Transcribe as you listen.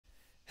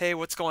Hey,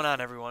 what's going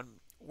on, everyone?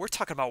 We're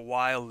talking about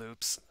while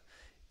loops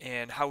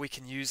and how we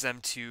can use them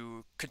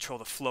to control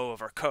the flow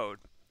of our code.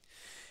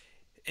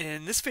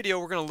 In this video,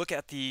 we're going to look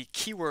at the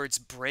keywords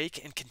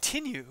break and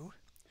continue,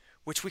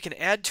 which we can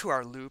add to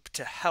our loop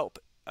to help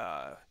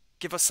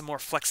give us some more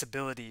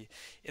flexibility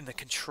in the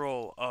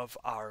control of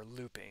our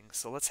looping.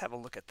 So let's have a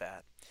look at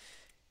that.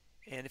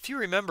 And if you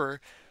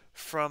remember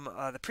from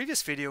the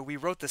previous video, we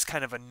wrote this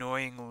kind of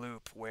annoying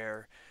loop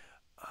where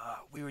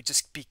we would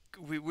just be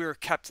we were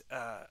kept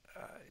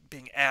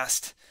being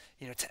asked,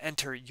 to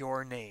enter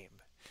your name.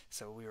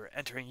 So we were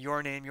entering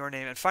your name,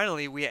 and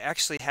finally we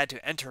actually had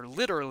to enter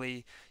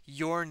literally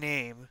your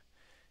name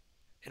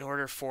in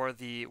order for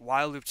the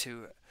while loop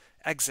to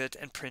exit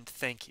and print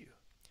thank you.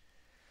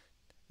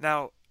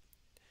 Now,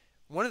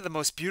 one of the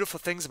most beautiful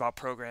things about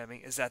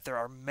programming is that there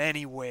are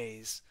many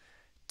ways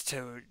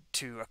to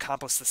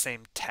accomplish the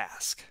same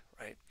task,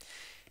 right?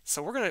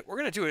 So we're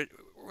gonna do it.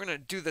 We're gonna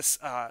do this.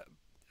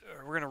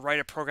 We're going to write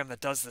a program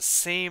that does the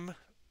same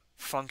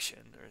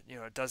function,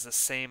 or it does the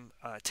same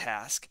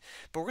task,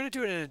 but we're going to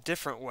do it in a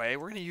different way.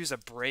 We're going to use a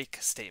break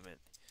statement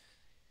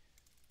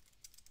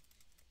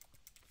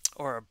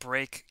or a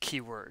break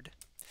keyword.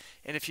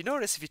 And if you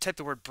notice, if you type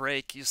the word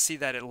break, you'll see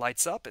that it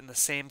lights up in the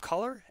same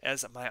color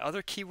as my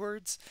other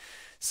keywords.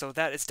 So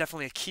that is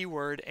definitely a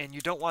keyword, and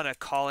you don't want to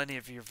call any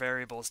of your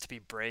variables to be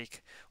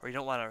break, or you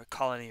don't want to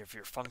call any of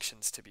your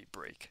functions to be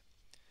break.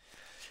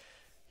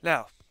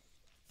 Now,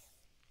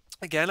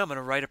 again, I'm going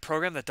to write a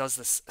program that does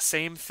this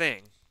same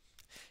thing.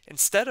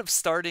 Instead of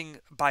starting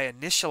by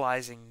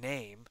initializing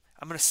name,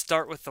 I'm going to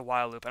start with the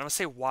while loop. And I'm going to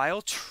say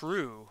while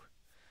true,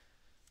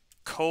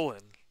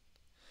 colon,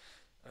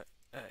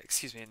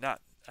 excuse me, I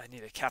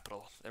need a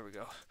capital. There we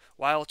go.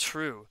 While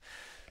true.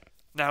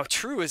 Now,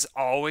 true is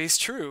always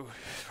true,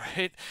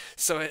 right?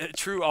 So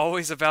true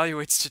always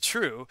evaluates to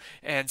true.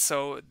 And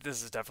so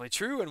this is definitely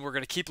true, and we're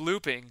going to keep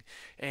looping.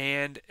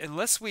 And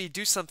unless we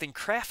do something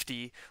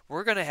crafty,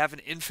 we're going to have an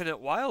infinite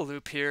while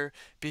loop here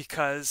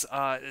because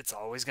it's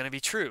always going to be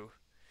true.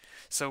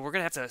 So we're going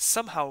to have to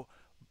somehow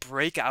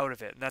break out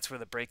of it, and that's where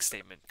the break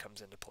statement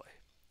comes into play.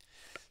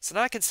 So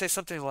now I can say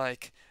something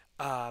like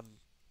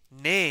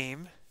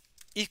name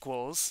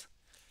equals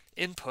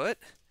input,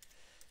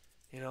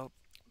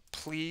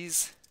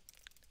 please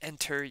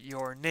enter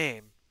your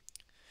name.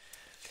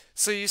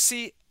 So you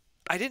see,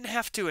 I didn't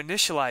have to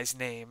initialize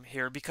name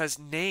here because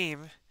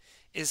name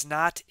is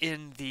not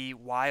in the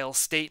while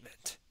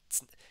statement.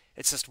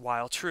 It's just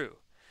while true.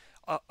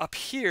 Up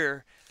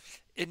here,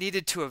 it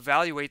needed to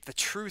evaluate the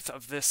truth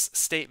of this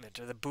statement,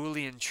 or the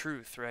Boolean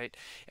truth, right?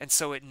 And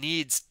so it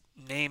needs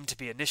name to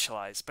be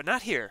initialized, but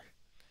not here.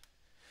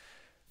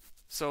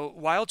 So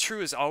while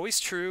true is always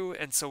true,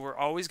 and so we're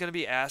always going to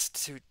be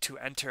asked to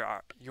enter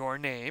your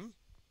name.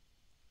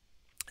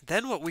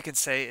 Then what we can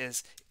say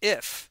is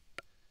if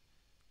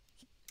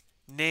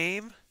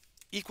name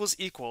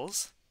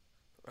equals,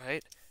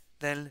 right,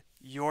 then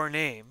your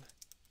name.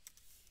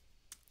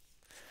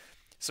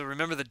 So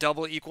remember, the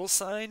double equal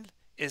sign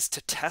is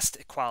to test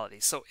equality.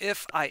 So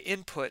if I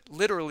input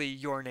literally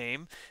your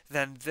name,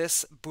 then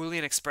this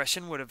Boolean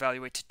expression would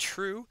evaluate to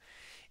true,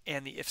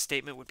 and the if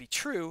statement would be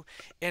true.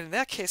 And in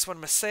that case, what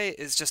I'm going to say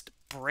is just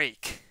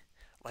break,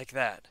 like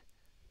that.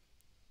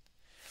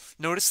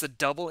 Notice the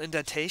double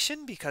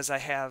indentation because I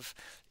have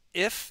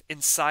if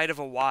inside of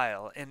a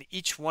while, and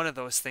each one of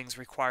those things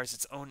requires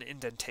its own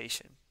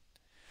indentation.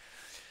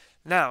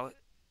 Now,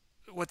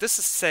 what this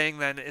is saying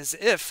then is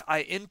if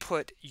I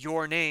input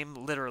your name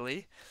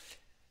literally,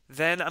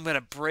 then I'm going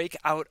to break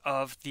out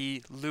of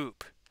the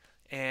loop.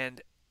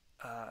 And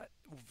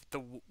the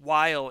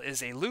while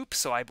is a loop,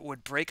 so I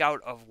would break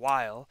out of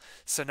while.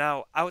 So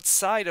now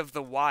outside of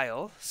the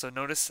while, so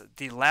notice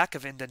the lack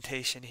of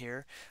indentation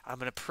here, I'm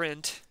going to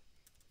print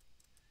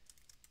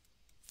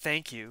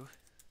thank you.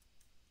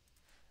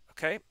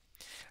 Okay?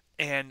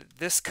 And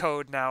this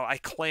code now I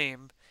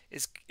claim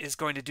is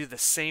going to do the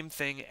same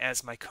thing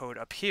as my code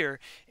up here.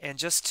 And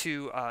just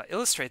to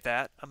illustrate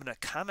that, I'm going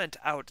to comment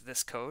out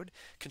this code,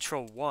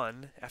 Control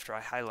 1 after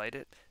I highlight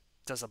it,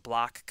 does a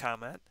block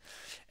comment,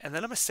 and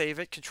then I'm going to save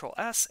it, Control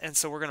S, and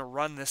so we're going to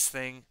run this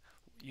thing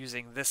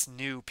using this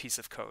new piece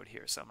of code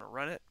here. So I'm going to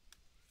run it.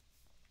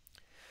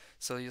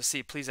 So you'll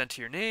see, please enter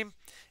your name,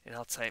 and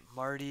I'll type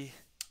Marty.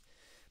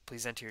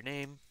 Please enter your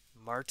name,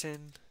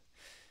 Martin,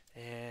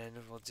 and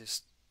we'll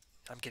just,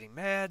 I'm getting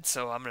mad,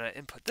 so I'm going to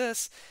input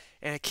this,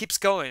 and it keeps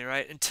going,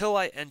 right, until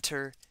I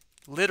enter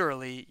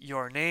literally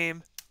your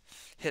name,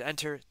 hit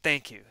enter,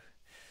 thank you.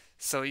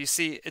 So you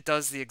see it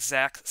does the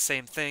exact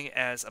same thing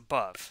as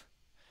above,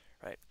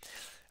 right?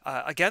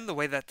 Again, the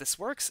way that this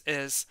works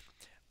is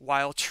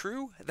while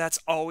true, that's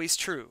always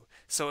true.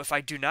 So if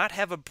I do not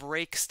have a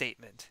break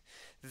statement,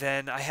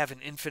 then I have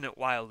an infinite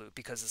while loop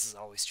because this is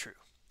always true.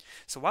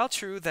 So while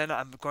true, then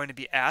I'm going to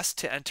be asked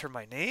to enter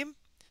my name,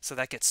 so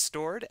that gets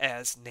stored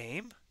as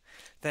name.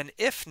 Then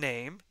if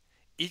name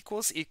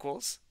equals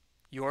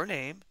your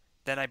name,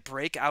 then I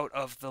break out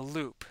of the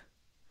loop,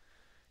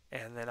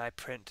 and then I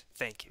print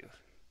thank you.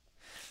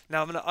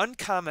 Now I'm going to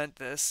uncomment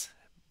this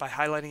by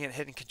highlighting it and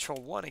hitting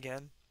Control 1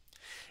 again.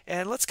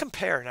 And let's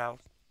compare now.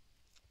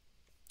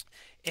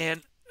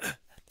 And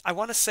I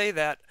want to say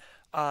that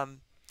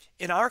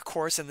in our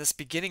course, in this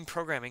beginning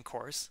programming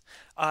course,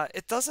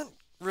 it doesn't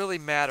really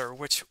matter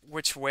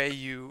which way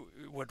you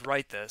would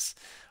write this.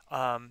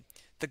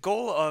 The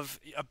goal of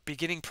a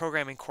beginning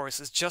programming course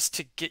is just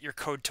to get your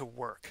code to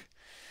work.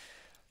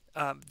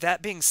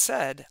 That being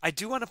said, I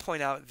do want to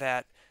point out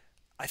that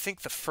I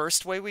think the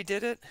first way we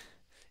did it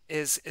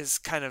is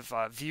kind of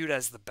viewed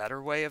as the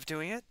better way of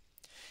doing it.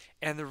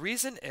 And the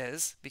reason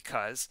is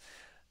because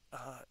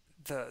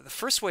the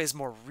first way is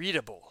more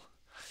readable.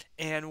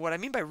 And what I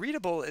mean by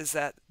readable is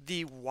that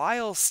the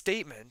while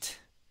statement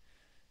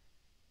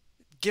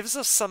gives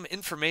us some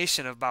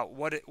information about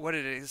what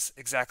it is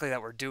exactly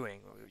that we're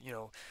doing. You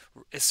know,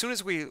 as soon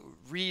as we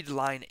read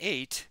line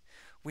 8,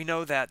 we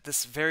know that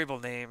this variable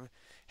name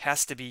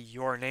has to be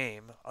your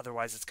name,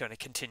 otherwise it's going to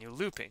continue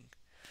looping.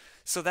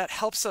 So that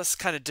helps us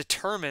kind of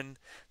determine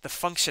the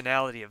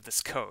functionality of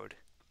this code.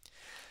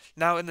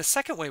 Now, in the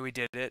second way we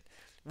did it,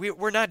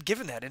 we're not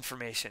given that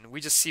information. We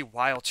just see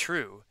while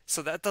true.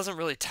 So that doesn't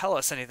really tell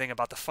us anything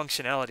about the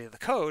functionality of the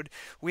code.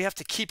 We have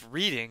to keep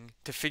reading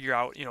to figure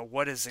out,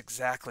 what is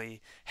exactly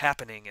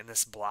happening in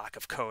this block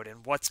of code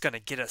and what's going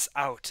to get us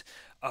out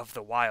of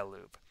the while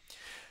loop.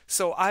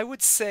 So I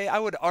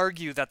would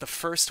argue that the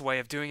first way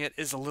of doing it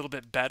is a little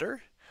bit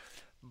better,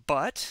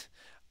 but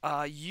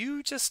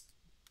you just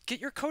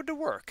get your code to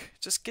work.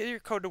 Just get your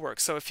code to work.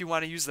 So if you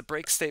want to use the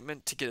break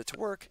statement to get it to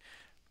work,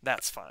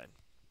 that's fine.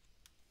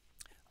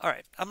 All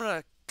right, I'm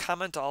going to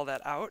comment all that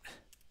out,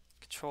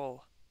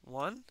 Control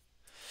 1.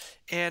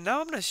 And now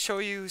I'm going to show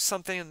you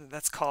something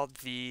that's called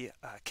the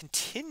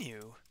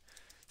continue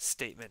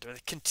statement, or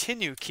the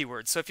continue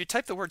keyword. So if you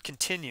type the word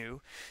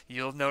continue,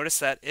 you'll notice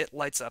that it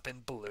lights up in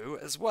blue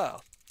as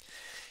well.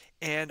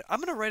 And I'm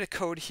going to write a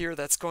code here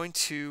that's going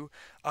to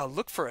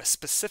look for a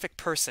specific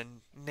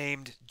person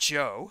named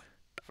Joe,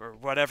 or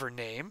whatever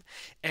name,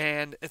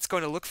 and it's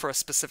going to look for a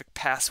specific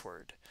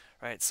password.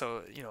 Right,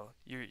 so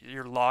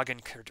your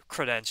login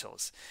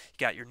credentials.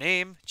 You got your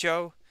name,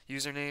 Joe,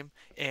 username,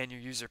 and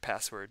your user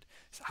password.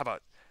 So how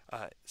about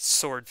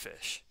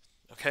swordfish?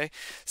 Okay,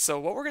 so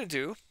what we're going to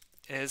do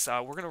is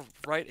we're going to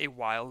write a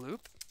while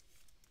loop.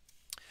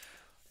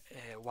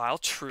 While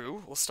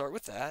true, we'll start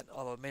with that,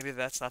 although maybe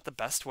that's not the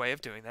best way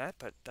of doing that,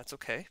 but that's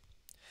okay.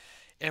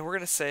 And we're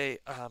going to say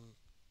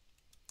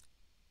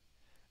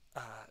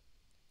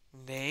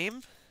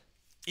name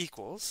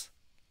equals,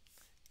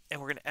 and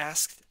we're going to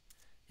ask,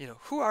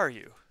 who are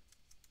you?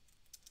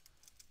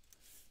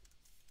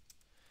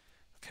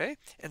 Okay,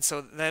 and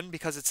so then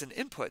because it's an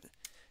input,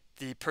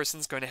 the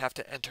person's going to have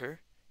to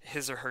enter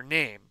his or her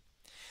name.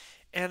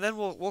 And then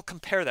we'll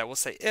compare that. We'll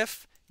say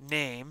if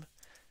name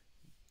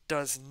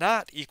does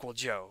not equal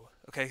Joe.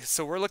 Okay,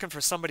 so we're looking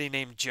for somebody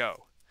named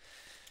Joe.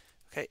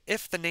 Okay,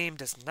 if the name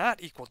does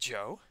not equal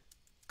Joe,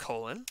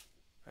 colon,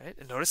 right?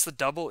 And notice the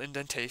double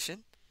indentation.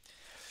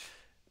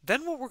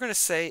 Then what we're going to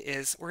say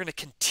is we're going to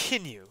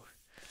continue.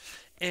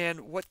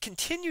 And what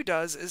continue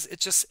does is it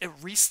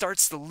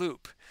restarts the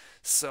loop.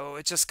 So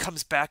it just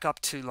comes back up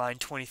to line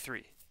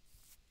 23.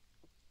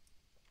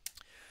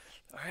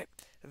 All right.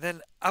 And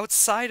then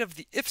outside of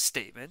the if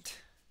statement,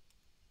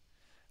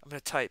 I'm going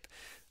to type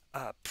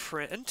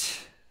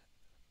print.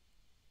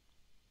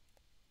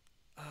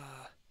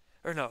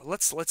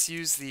 Let's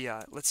use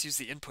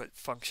the input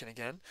function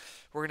again.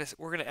 We're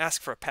gonna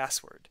ask for a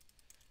password.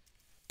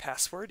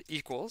 Password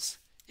equals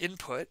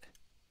input.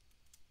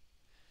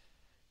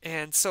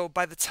 And so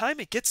by the time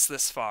it gets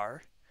this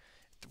far,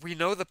 we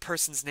know the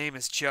person's name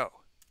is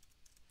Joe.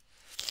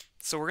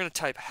 So we're going to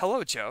type,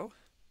 hello, Joe.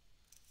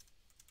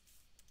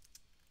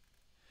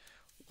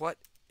 What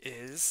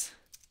is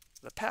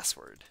the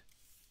password?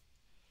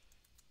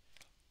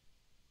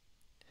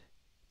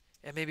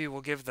 And maybe we'll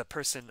give the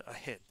person a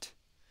hint,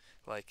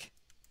 like,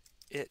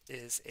 it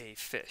is a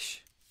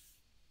fish.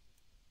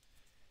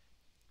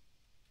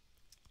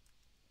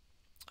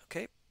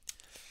 Okay.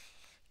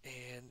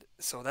 And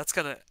so that's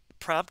going to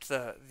prompt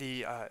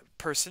the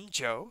person,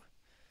 Joe,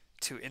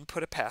 to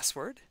input a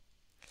password.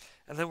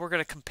 And then we're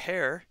going to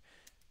compare,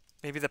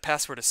 maybe the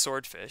password is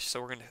swordfish, so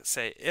we're going to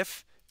say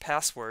if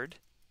password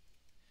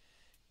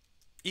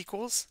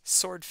equals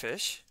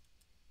swordfish,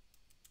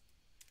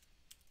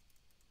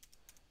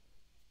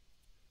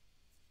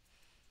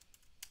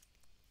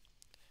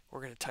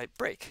 we're going to type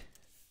break.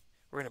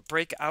 We're going to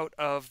break out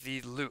of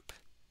the loop.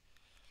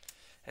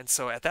 And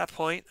so at that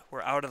point,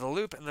 we're out of the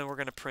loop, and then we're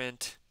going to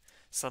print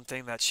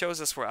something that shows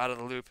us we're out of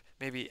the loop,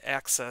 maybe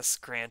access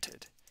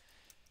granted.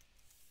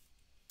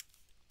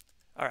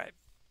 All right.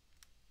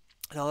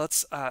 Now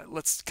let's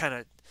kind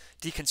of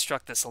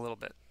deconstruct this a little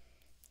bit.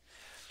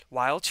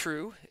 While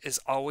true is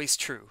always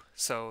true,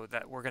 so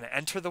that we're going to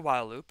enter the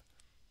while loop.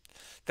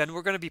 Then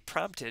we're going to be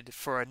prompted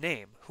for a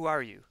name. Who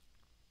are you?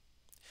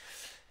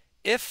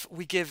 If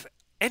we give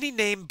any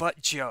name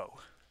but Joe,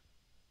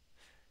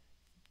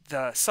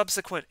 the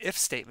subsequent if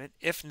statement,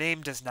 if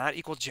name does not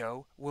equal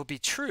Joe, will be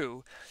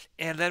true,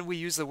 and then we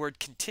use the word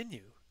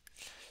continue.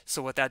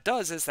 So what that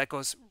does is that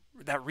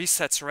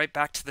resets right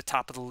back to the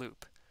top of the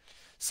loop.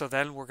 So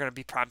then we're going to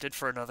be prompted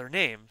for another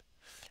name.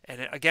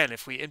 And again,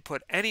 if we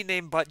input any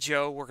name but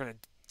Joe, we're going to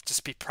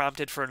just be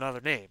prompted for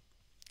another name.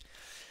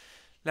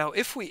 Now,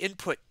 if we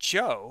input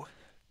Joe,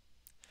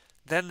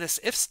 then this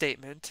if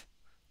statement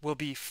will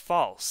be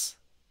false.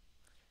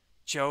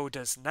 Joe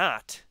does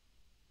not,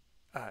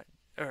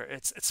 or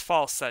it's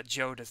false that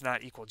Joe does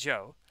not equal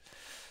Joe.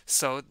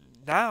 So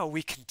now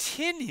we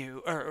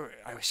continue, or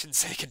I shouldn't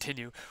say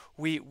continue,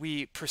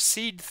 we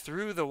proceed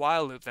through the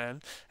while loop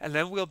then, and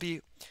then we'll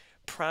be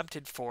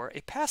prompted for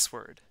a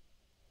password.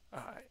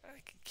 I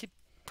keep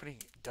putting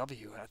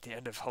W at the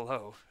end of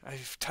hello.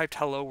 I've typed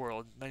hello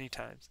world many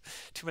times,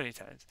 too many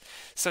times.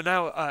 So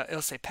now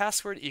it'll say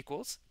password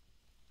equals,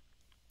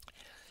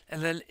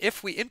 and then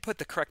if we input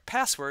the correct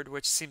password,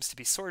 which seems to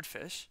be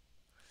swordfish,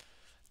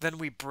 then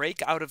we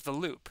break out of the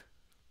loop,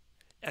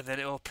 and then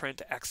it will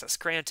print access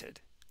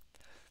granted.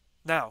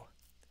 Now,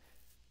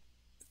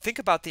 think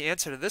about the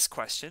answer to this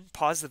question.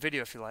 Pause the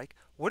video if you like.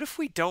 What if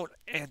we don't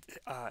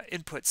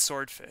input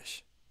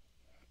swordfish?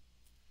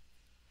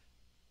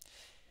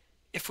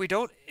 If we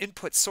don't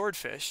input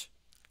swordfish,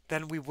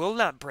 then we will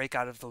not break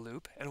out of the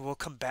loop, and we'll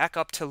come back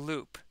up to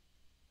loop.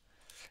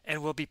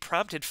 And we'll be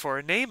prompted for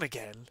a name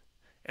again,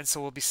 and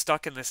so we'll be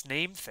stuck in this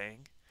name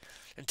thing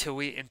until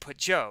we input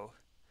Joe.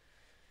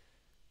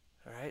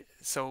 All right.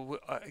 So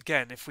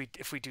again, if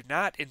we do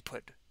not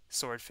input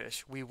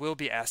swordfish, we will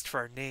be asked for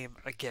our name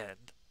again,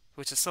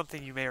 which is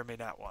something you may or may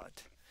not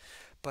want.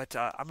 But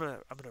I'm gonna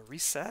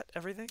reset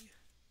everything,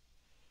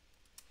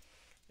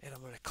 and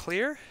I'm gonna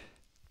clear,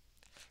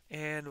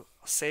 and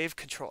I'll save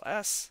Control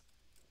S.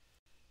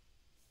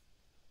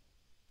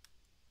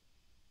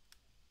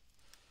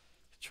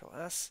 Control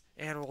S,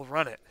 and we'll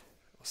run it.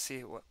 We'll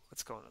see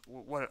what's going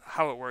on,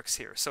 how it works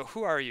here. So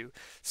who are you?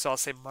 So I'll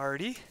say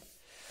Marty,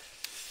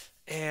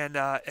 and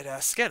it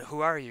asks again,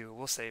 who are you?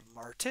 We'll say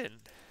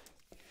Martin.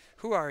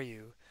 Who are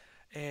you?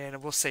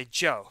 And we'll say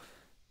Joe.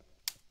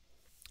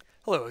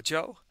 Hello,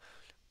 Joe.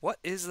 What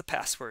is the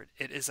password?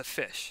 It is a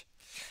fish.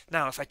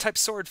 Now, if I type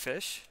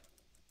swordfish,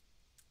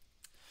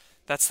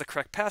 that's the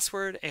correct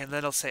password, and then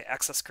it'll say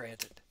access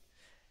granted.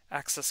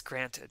 Access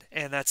granted.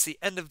 And that's the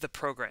end of the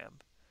program.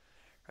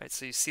 Right,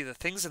 so you see the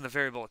things in the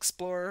variable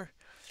explorer,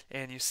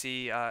 and you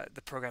see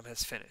the program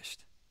has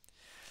finished.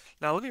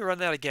 Now let me run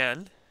that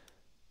again.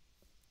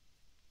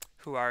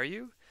 Who are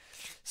you?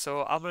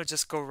 So I'm going to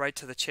just go right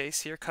to the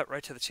chase here, cut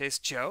right to the chase,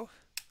 Joe.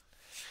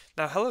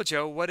 Now, hello,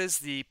 Joe. What is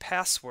the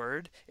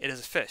password? It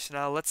is a fish.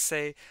 Now, let's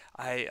say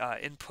I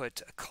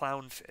input a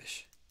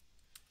clownfish.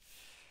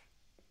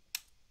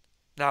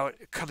 Now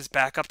it comes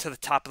back up to the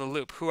top of the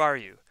loop. Who are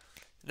you?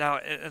 Now,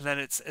 and then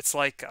it's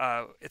like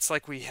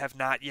we have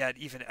not yet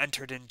even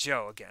entered in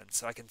Joe again.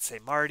 So I can say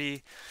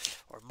Marty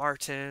or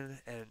Martin,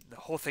 and the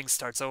whole thing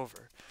starts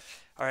over.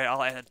 All right,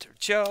 I'll enter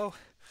Joe,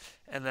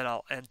 and then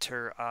I'll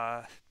enter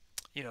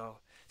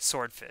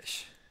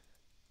swordfish.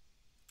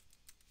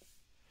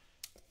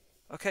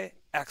 Okay,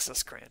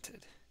 access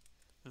granted.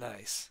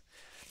 Nice.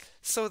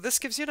 So this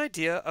gives you an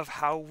idea of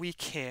how we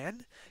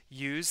can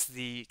use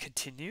the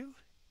continue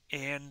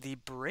and the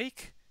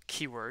break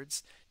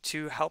keywords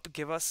to help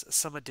give us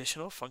some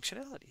additional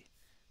functionality.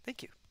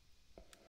 Thank you.